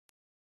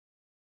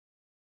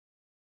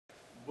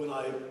when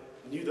I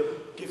knew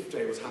that gift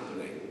day was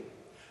happening,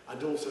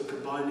 and also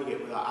combining it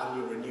with our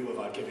annual renew of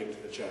our giving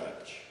to the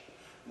church,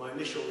 my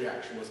initial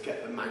reaction was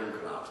get the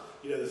mangle out.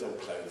 You know those old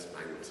clothes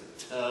mangles,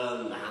 and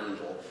turn the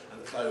handle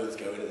and clothes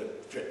go in and the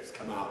drips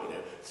come out, you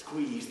know,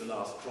 squeeze the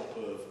last drop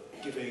of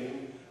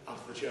giving out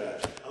of the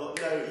church. I thought,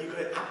 no, you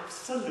got it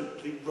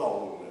absolutely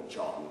wrong,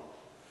 John.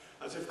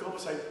 As if God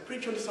was saying,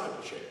 preach on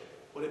discipleship,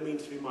 what it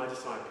means to be my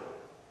disciple,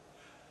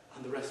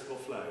 and the rest will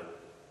flow.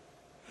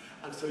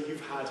 And so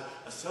you've had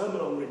a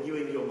sermon on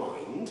renewing your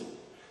mind,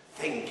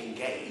 think,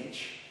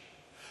 engage.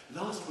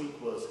 Last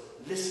week was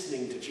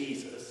listening to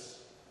Jesus.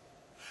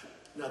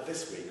 Now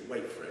this week,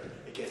 wait for it,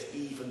 it gets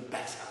even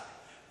better,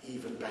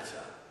 even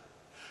better.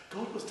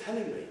 God was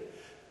telling me,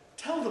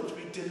 tell them to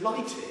be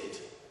delighted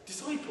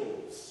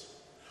disciples,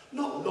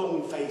 not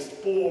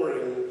long-faced,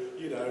 boring,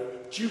 you know,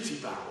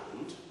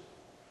 duty-bound,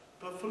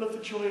 but full of the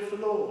joy of the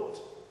Lord.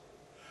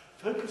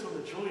 Focus on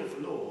the joy of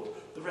the Lord,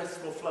 the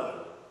rest will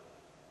flow.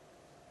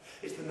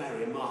 It's the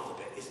Mary and Martha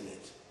bit, isn't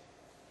it?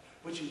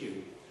 Which are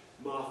you?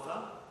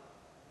 Martha,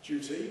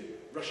 duty,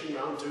 rushing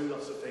around doing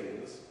lots of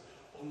things,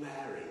 or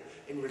Mary,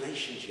 in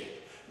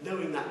relationship,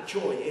 knowing that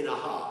joy in her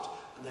heart,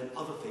 and then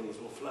other things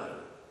will flow.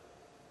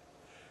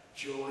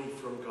 Joy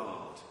from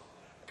God.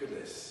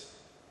 Goodness.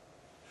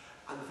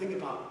 And the thing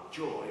about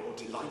joy, or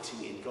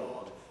delighting in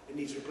God, it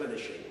needs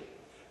replenishing.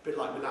 A bit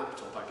like my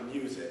laptop, I can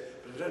use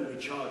it, but if I don't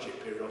recharge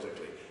it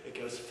periodically, it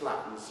goes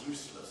flat and it's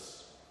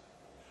useless.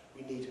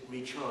 We need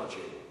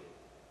recharging.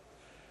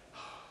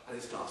 And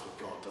it starts with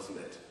God, doesn't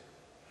it?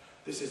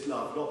 This is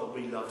love, not that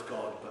we loved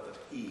God, but that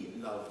He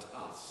loved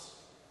us.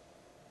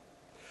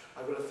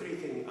 I've got a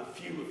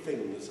few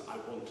things I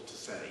want to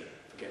say,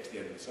 if I get to the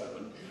end of the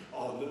sermon,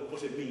 on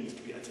what it means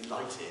to be a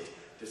delighted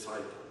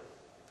disciple.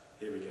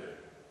 Here we go.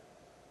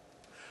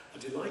 A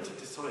delighted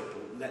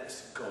disciple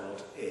lets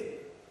God in.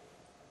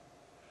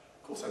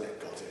 Of course I let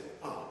God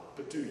in.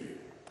 But do you,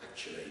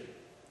 actually?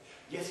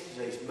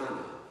 Yesterday's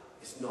manna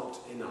is not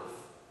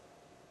enough.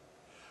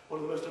 One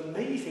of the most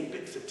amazing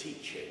bits of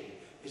teaching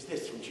is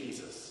this from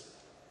Jesus.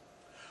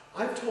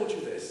 I've told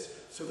you this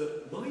so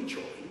that my joy,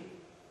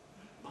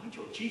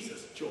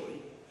 Jesus' joy,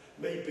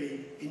 may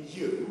be in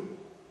you,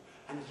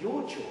 and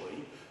your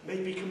joy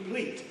may be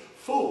complete,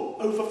 full,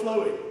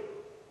 overflowing.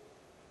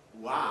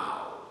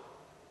 Wow.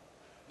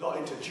 Not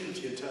into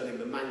duty and turning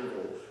the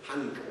mangle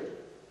handle,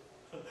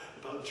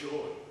 about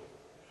joy.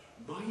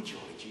 My joy,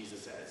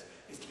 Jesus says,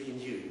 is to be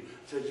in you,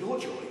 so your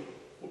joy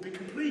will be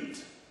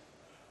complete.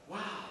 Wow.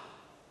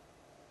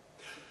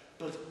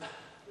 But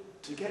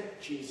to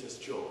get Jesus'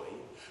 joy,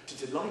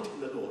 to delight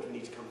in the Lord, we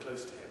need to come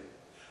close to Him.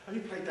 Have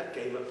you played that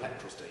game at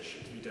petrol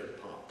stations where you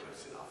don't park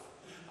close enough?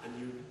 And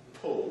you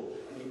pull,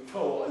 and you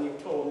pull, and you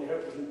pull, and you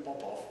hope it doesn't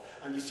pop off,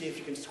 and you see if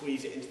you can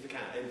squeeze it into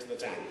the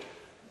tank.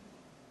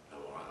 Oh,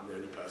 all right, I'm the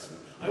only person.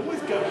 I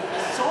always go,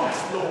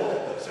 Sod's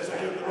law says I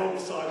go on the wrong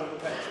side of the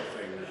petrol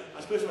thing.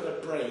 I suppose if I had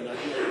a brain,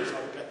 I'd know which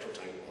side the petrol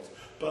tank was.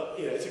 But,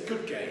 you know, it's a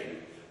good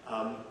game.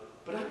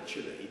 But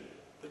actually,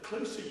 the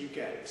closer you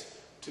get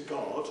to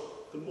God,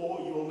 the more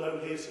you will know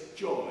His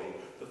joy.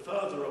 The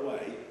further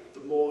away,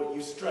 the more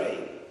you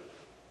strain.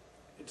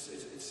 It's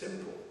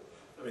simple.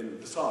 I mean,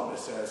 the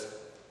psalmist says,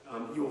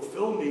 you will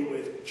fill me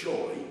with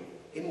joy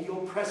in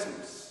your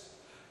presence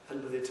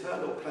and with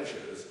eternal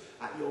pleasures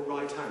at your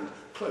right hand.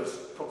 Close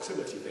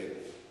proximity thing.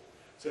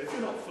 So if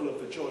you're not full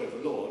of the joy of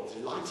the Lord,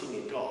 delighting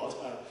in God,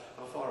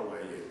 how far away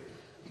are you?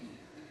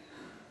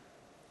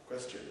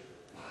 Question.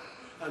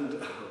 And,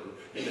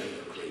 you know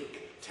the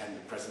Greek,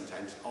 present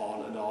tense,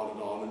 on and on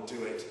and on, and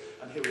do it.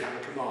 And here we have a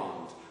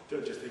command.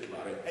 Don't just think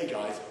about it. Hey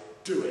guys,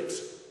 do it.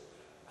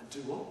 And do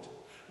what?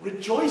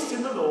 Rejoice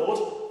in the Lord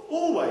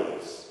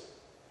always.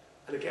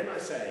 And again I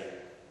say,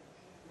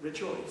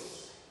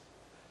 rejoice.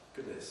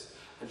 Goodness.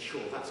 And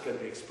sure, that's going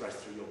to be expressed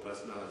through your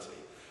personality.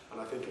 And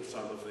I think of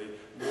some of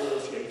the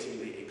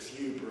nauseatingly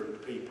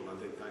exuberant people, and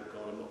think, thank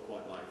God I'm not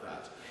quite like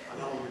that.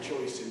 And I'll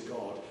rejoice in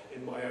God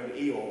in my own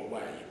Eeyore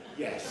way.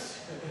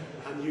 Yes.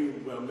 And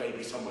you, well,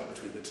 maybe somewhere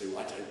between the two,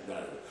 I don't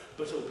know.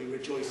 But it'll be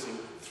rejoicing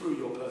through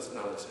your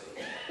personality.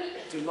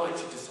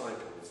 Delighted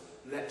disciples,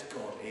 let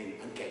God in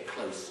and get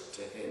close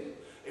to Him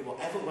in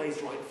whatever way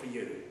is right for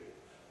you.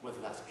 Whether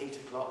that's 8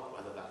 o'clock,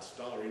 whether that's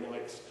starry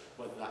nights,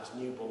 whether that's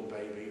newborn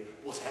baby,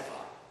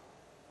 whatever.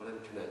 Whatever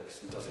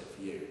connects and does it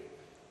for you.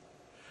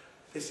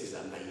 This is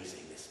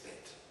amazing, this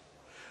bit.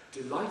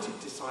 Delighted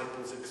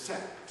disciples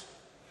accept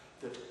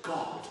that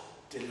God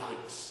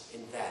delights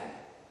in them.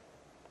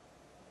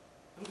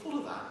 And thought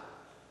of that.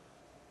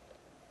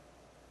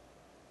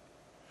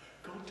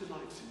 God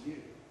delights in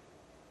you.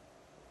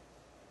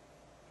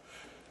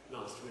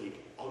 Last week,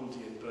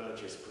 Ondi and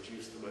Burgess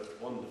produced the most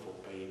wonderful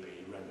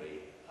baby, Remy,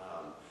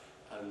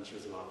 and she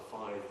was about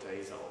 5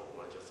 days old,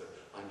 and I just said,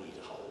 I need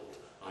a hold,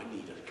 I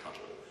need a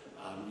cuddle.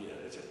 You know,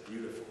 it's just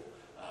beautiful.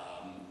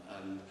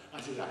 And I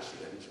did actually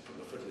then put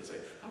my foot in and say,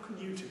 how can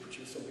you two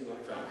produce something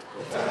like that?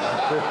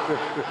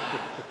 But,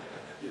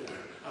 you know,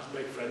 how to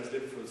make friends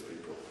and influence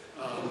people.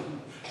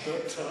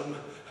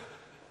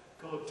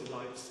 God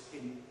delights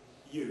in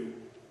you,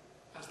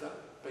 as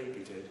that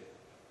baby did.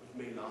 with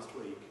me last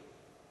week.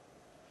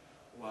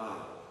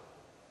 Wow.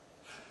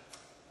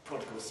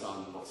 Prodigal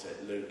son, what's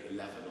it, Luke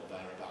 11 or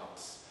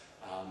thereabouts,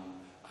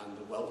 and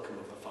the welcome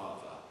of the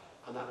Father,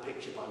 and that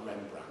picture by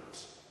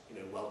Rembrandt,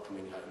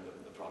 welcoming home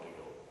the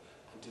prodigal,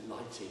 and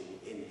delighting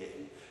in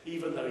him,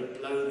 even though he'd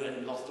blown it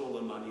and lost all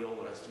the money, all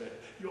the rest of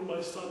it. You're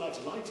my son, I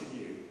delight in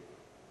you.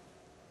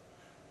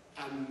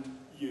 And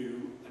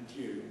you,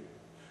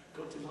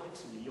 God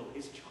delights in you, you're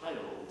his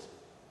child.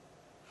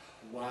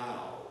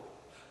 Wow.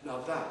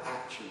 Now that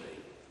actually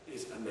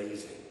is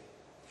amazing.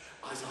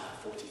 Isaiah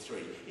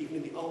 43, even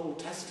in the Old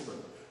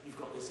Testament, you've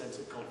got this sense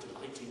of God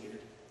delighting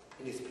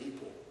in his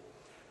people.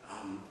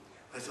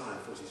 Isaiah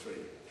 43.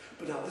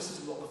 But now this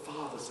is what the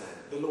Father said,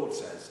 the Lord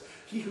says,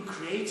 he who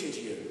created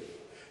you,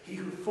 he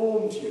who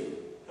formed you,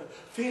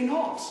 fear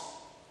not,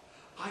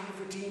 I have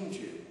redeemed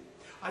you.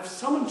 I've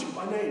summoned you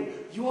by name,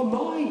 you are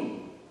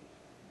mine.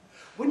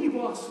 When you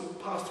pass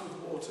through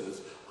the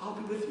waters, I'll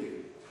be with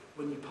you.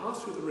 When you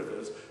pass through the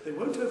rivers, they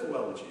won't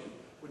overwhelm you.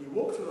 When you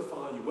walk through the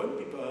fire, you won't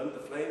be burned, the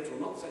flames will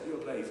not set you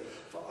ablaze.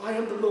 For I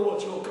am the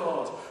Lord your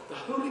God, the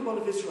Holy One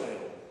of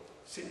Israel.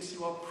 Since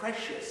you are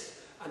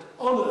precious and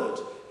honoured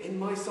in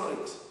my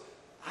sight,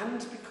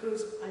 and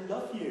because I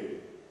love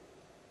you,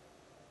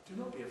 do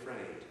not be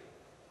afraid.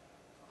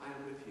 I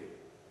am with you.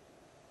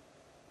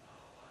 Oh,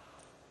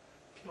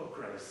 wow. Pure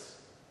grace.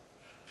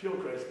 Pure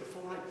grace.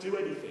 Before I do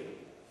anything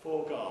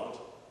for God,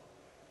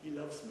 he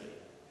loves me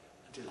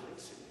and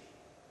delights in me.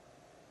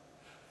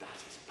 That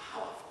is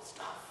powerful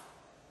stuff.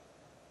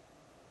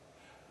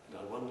 And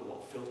I wonder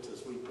what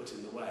filters we put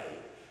in the way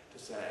to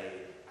say,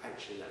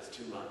 actually, that's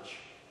too much.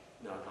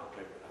 No, I can't cope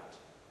with that.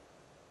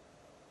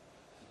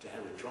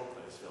 Dare we drop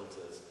those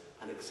filters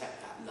and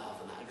accept that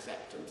love and that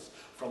acceptance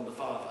from the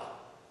Father?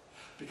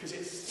 Because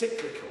it's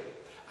cyclical.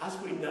 As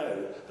we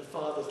know the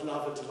Father's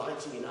love and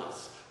delighting in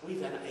us, we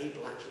then are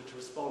able actually to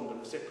respond and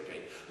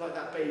reciprocate. Like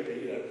that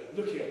baby,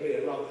 looking at me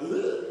and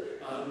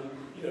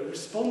rather,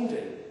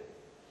 responding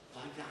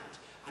like that.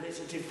 And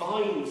it's a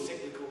divine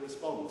cyclical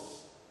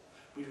response.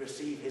 We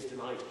receive his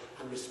delight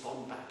and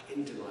respond back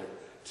in delight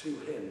to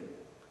him.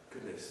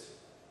 Goodness.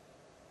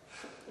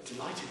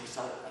 Delighted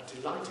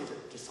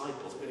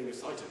disciples, I'm getting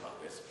excited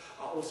about this,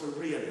 are also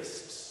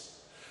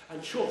realists.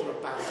 And sure, there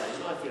are bad days,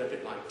 and I feel a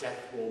bit like death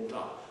warmed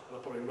up, and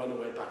I'll probably run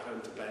away back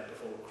home to bed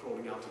before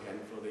crawling out again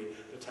for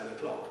the 10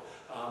 o'clock.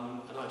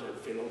 And I don't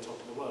feel on top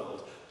of the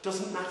world.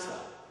 Doesn't matter.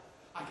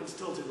 I can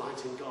still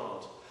delight in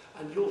God.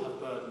 And you'll have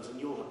burdens and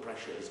you'll have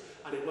pressures,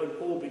 and it won't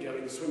all be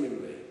going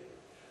swimmingly.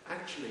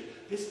 Actually,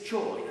 this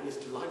joy and this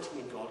delighting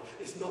in God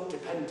is not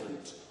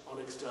dependent on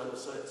external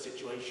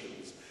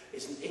situations.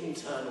 It's an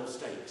internal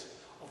state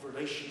of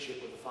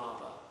relationship with the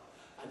Father.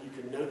 And you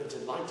can know the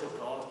delight of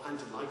God and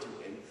delight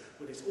in him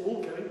when it's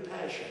all going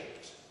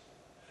pear-shaped.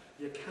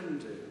 You can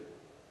do.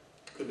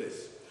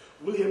 Goodness.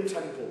 William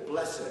Temple,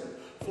 bless him,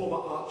 former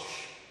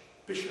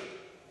Archbishop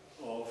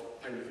of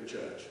Anglican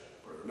Church.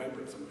 Probably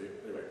remembering some of you.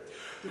 Anyway.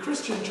 The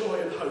Christian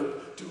joy and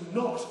hope do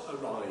not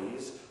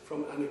arise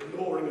from an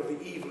ignoring of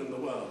the evil in the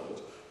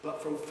world,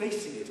 but from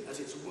facing it at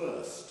its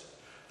worst.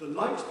 The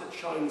light that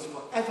shines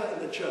forever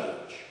in the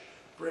church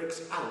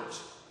breaks out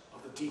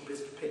of the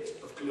deepest pit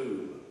of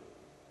gloom.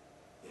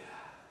 Yeah.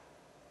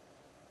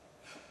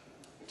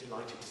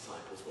 Delighted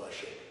disciples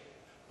worship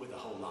with the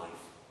whole life.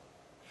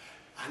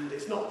 And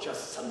it's not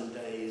just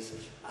Sundays,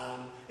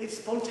 it's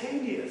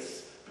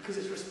spontaneous because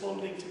it's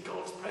responding to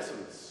God's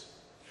presence.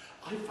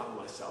 I found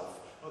myself,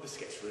 this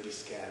gets really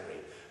scary,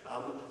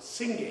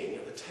 singing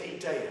at the Te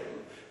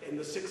Deum in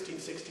the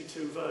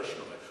 1662 version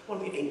of it, one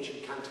of the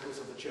ancient canticles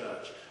of the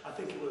church. I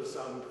think it was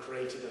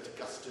created at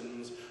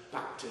Augustine's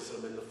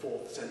baptism in the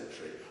 4th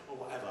century, or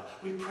whatever.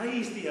 We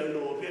praise thee, O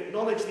Lord, we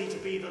acknowledge thee to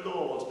be the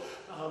Lord.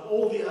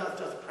 All the earth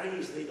doth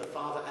praise thee, the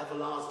Father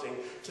everlasting.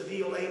 To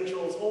thee, all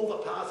angels, all the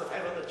powers of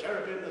heaven, the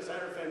cherubim, the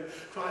seraphim,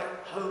 cry,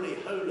 holy,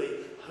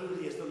 holy,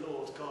 holy is the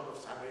Lord God of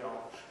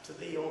Sabaoth. To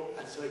thee all,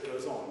 and so it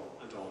goes on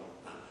and on.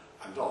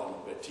 And on,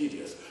 a bit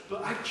tedious.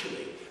 But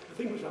actually, the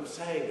thing which I'm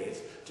saying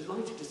is,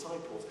 delighted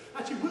disciples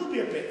actually will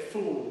be a bit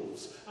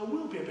fools, and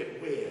will be a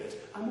bit weird,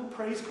 and will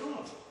praise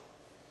God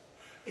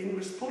in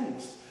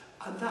response.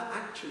 And that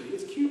actually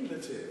is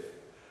cumulative.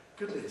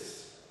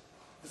 Goodness.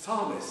 The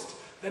psalmist,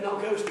 then I'll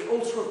go to the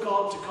altar of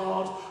God, to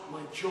God,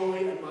 my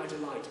joy and my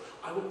delight.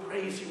 I will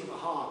praise you with a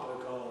harp, O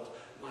God,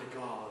 my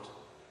God.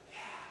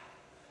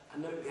 Yeah.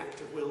 And note the act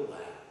of will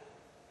there.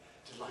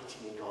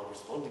 Delighting in God,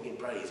 responding in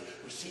praise,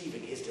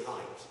 receiving his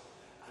delight.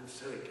 And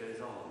so it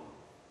goes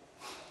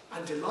on.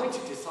 And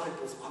delighted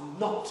disciples are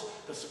not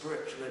the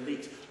spiritual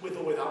elite, with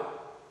or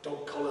without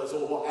dog collars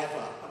or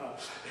whatever.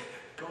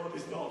 God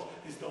is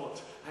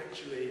not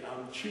actually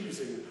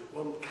choosing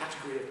one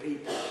category of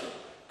people.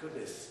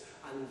 Goodness.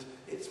 And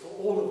it's for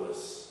all of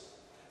us.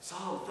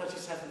 Psalm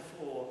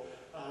 37:4,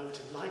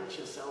 delight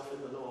yourself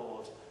in the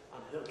Lord,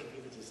 and he'll give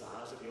you the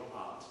desires of your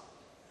heart.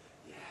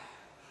 Yeah.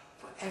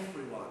 For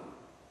everyone.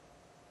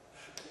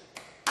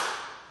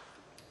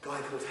 A guy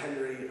called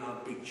Henry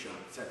Beecher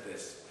said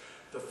this: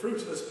 the fruit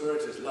of the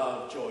Spirit is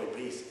love, joy,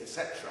 peace,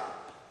 etc.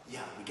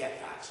 Yeah, we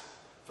get that.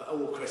 for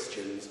all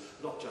Christians,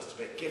 not just a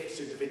bit. Gifts,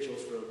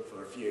 individuals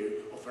for a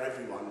few, or for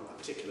everyone, a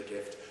particular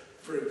gift.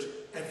 Fruit,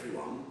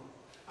 everyone.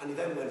 And he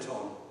then went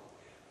on,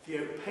 the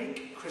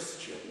opaque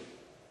Christian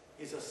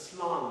is a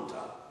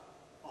slander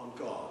on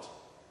God.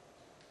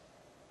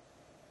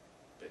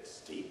 A bit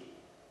steep,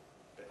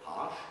 a bit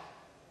harsh.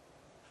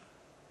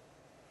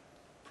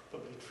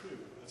 Probably true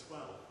as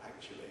well,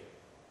 actually.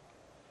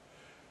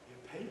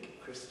 The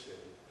opaque Christian,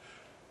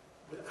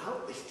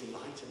 without this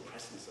delight and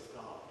presence of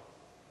God,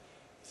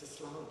 is a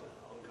slander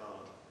on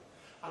God.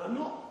 And I'm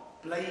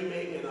not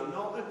blaming, and I'm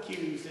not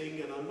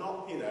accusing, and I'm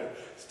not,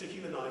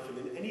 sticking the knife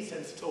in any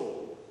sense at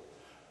all.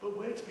 But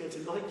we're to be a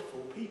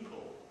delightful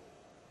people.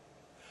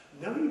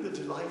 Knowing the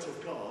delight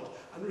of God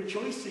and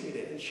rejoicing in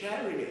it and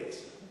sharing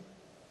it.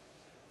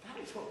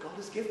 That is what God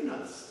has given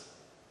us.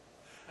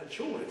 And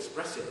sure, we'll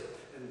express it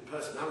in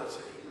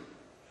personality,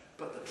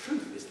 but the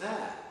truth is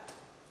there.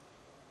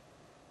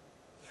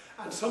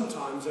 And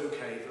sometimes,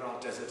 okay, there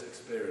are desert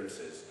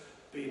experiences.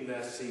 Been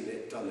there, seen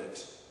it, done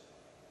it.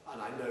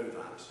 And I know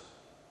that.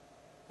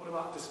 What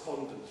about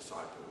despondent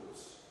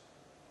disciples?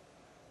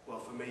 Well,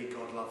 for me,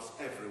 God loves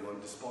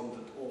everyone,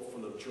 despondent or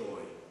full of joy.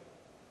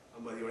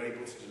 And whether you're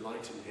able to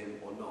delight in him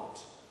or not.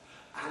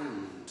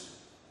 And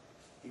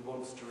he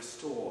wants to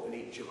restore in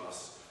each of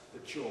us the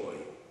joy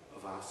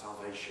of our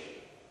salvation.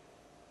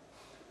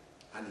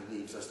 And he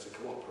needs us to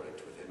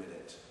cooperate with him in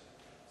it.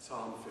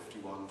 Psalm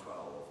 51:12.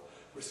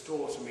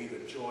 Restore to me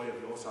the joy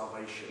of your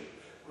salvation.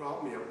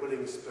 Grant me a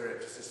willing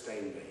spirit to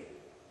sustain me.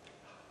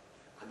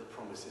 And the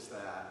promise is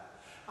there.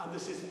 And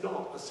this is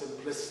not a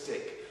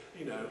simplistic,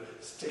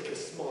 stick a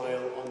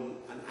smile on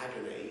an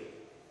agony.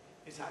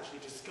 It's actually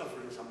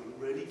discovering something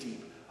really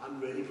deep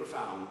and really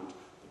profound.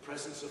 The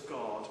presence of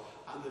God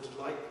and the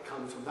delight that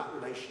comes from that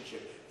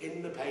relationship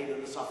in the pain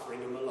and the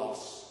suffering and the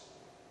loss.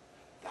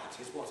 That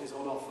is what is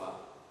on offer.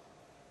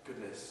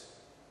 Goodness.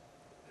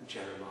 And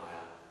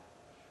Jeremiah,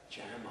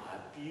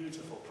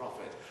 beautiful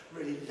prophet,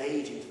 really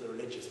laid into the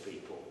religious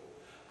people,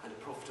 and a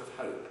prophet of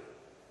hope.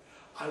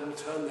 I will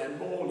turn their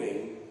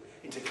mourning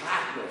into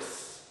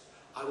gladness.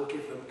 I will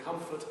give them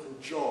comfort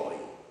and joy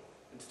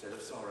instead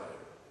of sorrow.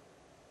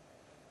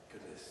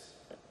 Goodness.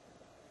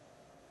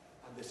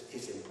 And this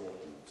is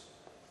important,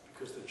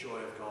 because the joy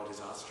of God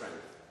is our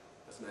strength,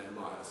 as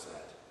Nehemiah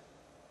said.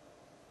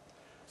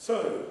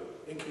 So,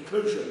 in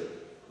conclusion,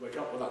 wake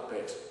up with that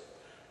bit.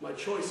 My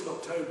choice in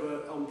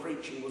October on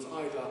preaching was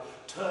either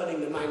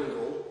turning the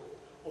mangle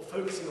or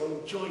focusing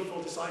on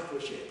joyful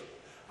discipleship.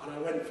 And I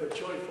went for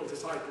joyful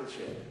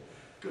discipleship.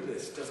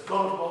 Goodness, does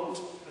God want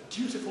a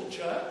dutiful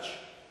church?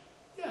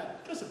 Yeah,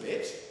 does a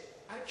bit,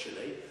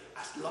 actually,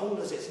 as long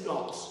as it's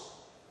not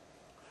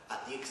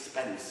at the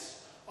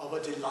expense of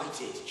a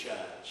delighted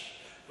church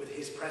with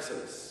his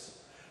presence.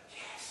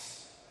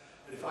 Yes.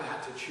 And if I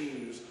had to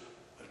choose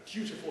a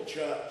dutiful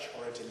church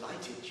or a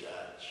delighted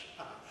church,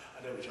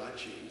 I know which I'd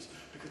choose,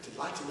 because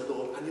delight in the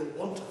Lord and you'll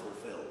want to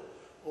fulfill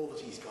all that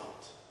he's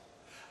got.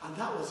 And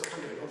that was,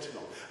 I'm going on too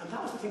long, and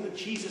that was the thing that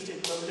Jesus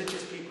did for the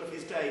religious people of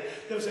his day.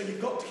 They were saying,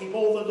 you've got to keep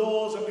all the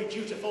laws and be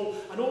dutiful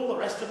and all the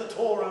rest of the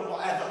Torah and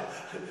whatever.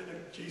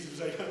 And Jesus was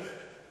saying,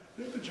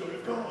 know the joy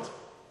of God.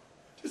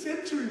 Just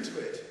enter into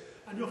it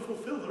and you'll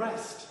fulfill the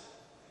rest.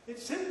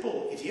 It's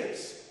simple,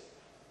 idiots.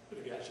 I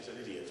don't think he actually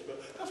said idiots,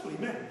 but that's what he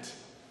meant.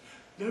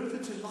 Know the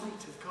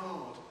delight of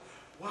God.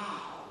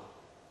 Wow.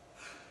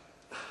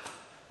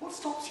 What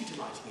stops you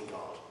delighting in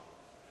God?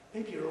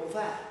 Maybe you're all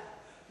there.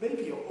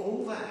 Maybe you're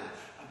all there.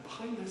 And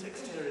behind those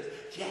exteriors,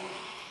 yeah,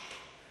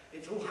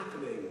 it's all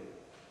happening.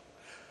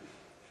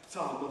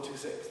 Psalm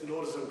 126, the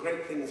Lord has done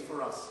great things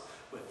for us.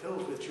 We're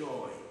filled with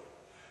joy.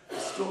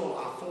 Restore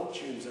our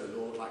fortunes, O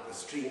Lord, like the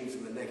streams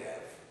in the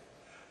Negev.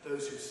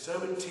 Those who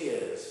sow in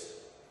tears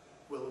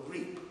will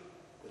reap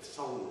with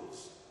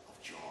songs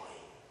of joy.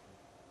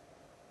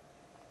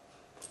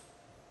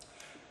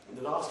 And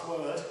the last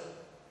word,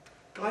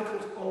 a guy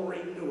called Henri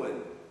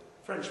Nouwen,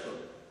 Frenchman.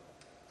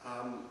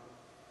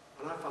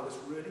 And I found this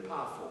really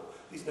powerful.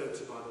 These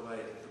notes are, by the way,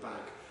 at the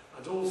back.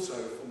 And also,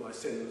 for my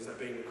sins, they're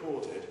being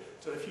recorded.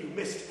 So if you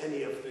missed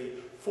any of the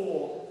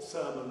 4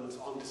 sermons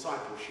on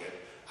discipleship,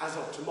 as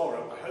of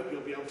tomorrow, I hope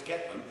you'll be able to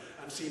get them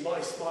and see my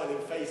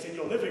smiling face in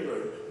your living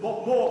room.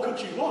 What more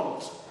could you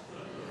want?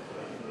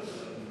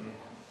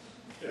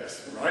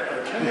 Yes, right,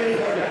 okay.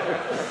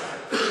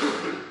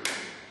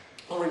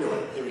 Henri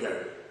Nouwen, here we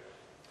go.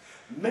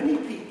 Many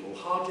people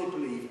hardly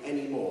believe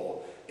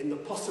anymore in the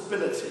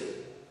possibility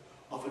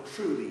of a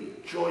truly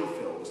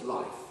joy-filled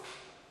life.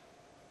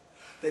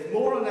 They've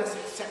more or less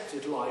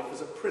accepted life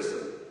as a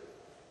prison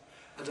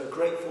and are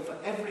grateful for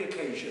every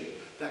occasion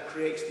that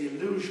creates the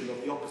illusion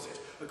of the opposite,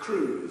 a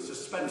cruise, a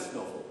suspense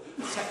novel,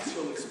 a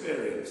sexual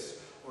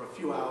experience, or a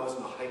few hours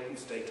in a heightened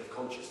state of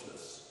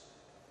consciousness.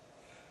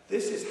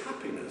 This is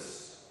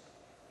happiness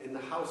in the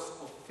house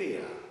of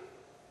fear,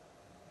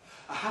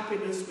 a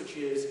happiness which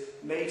is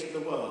made in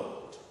the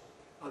world,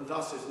 and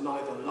thus is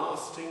neither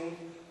lasting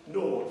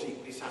nor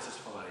deeply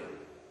satisfying.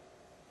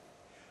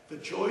 The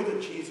joy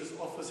that Jesus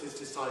offers his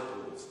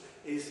disciples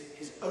is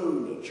his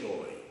own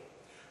joy,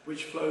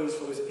 which flows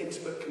from his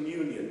intimate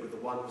communion with the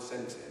one who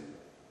sent him.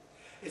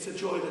 It's a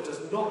joy that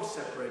does not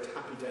separate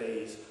happy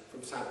days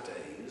from sad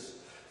days,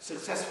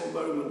 successful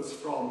moments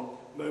from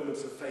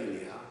moments of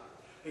failure,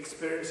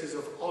 experiences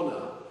of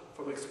honour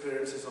from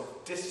experiences of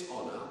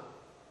dishonour,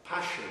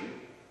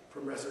 passion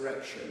from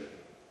resurrection.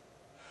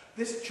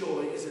 This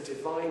joy is a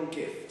divine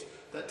gift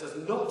that does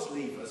not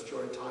leave us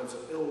during times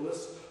of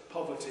illness,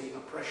 poverty,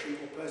 oppression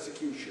or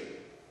persecution.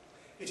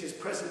 It is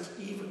present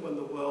even when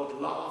the world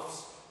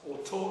laughs or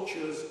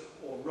tortures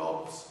or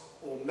robs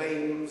or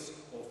maims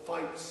or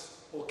fights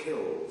or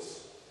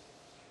kills.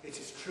 It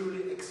is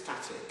truly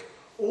ecstatic,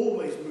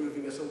 always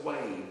moving us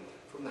away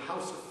from the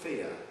house of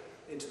fear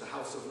into the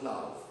house of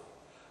love,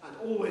 and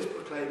always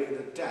proclaiming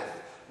that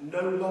death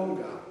no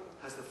longer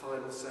has the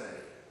final say,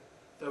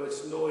 though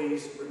its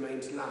noise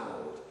remains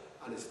loud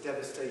and its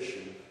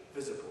devastation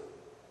visible.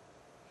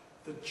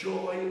 The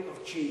joy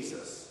of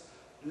Jesus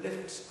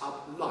lifts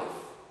up life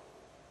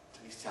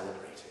to be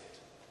celebrated.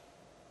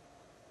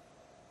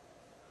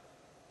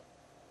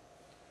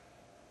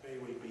 May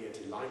we be a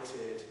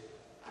delighted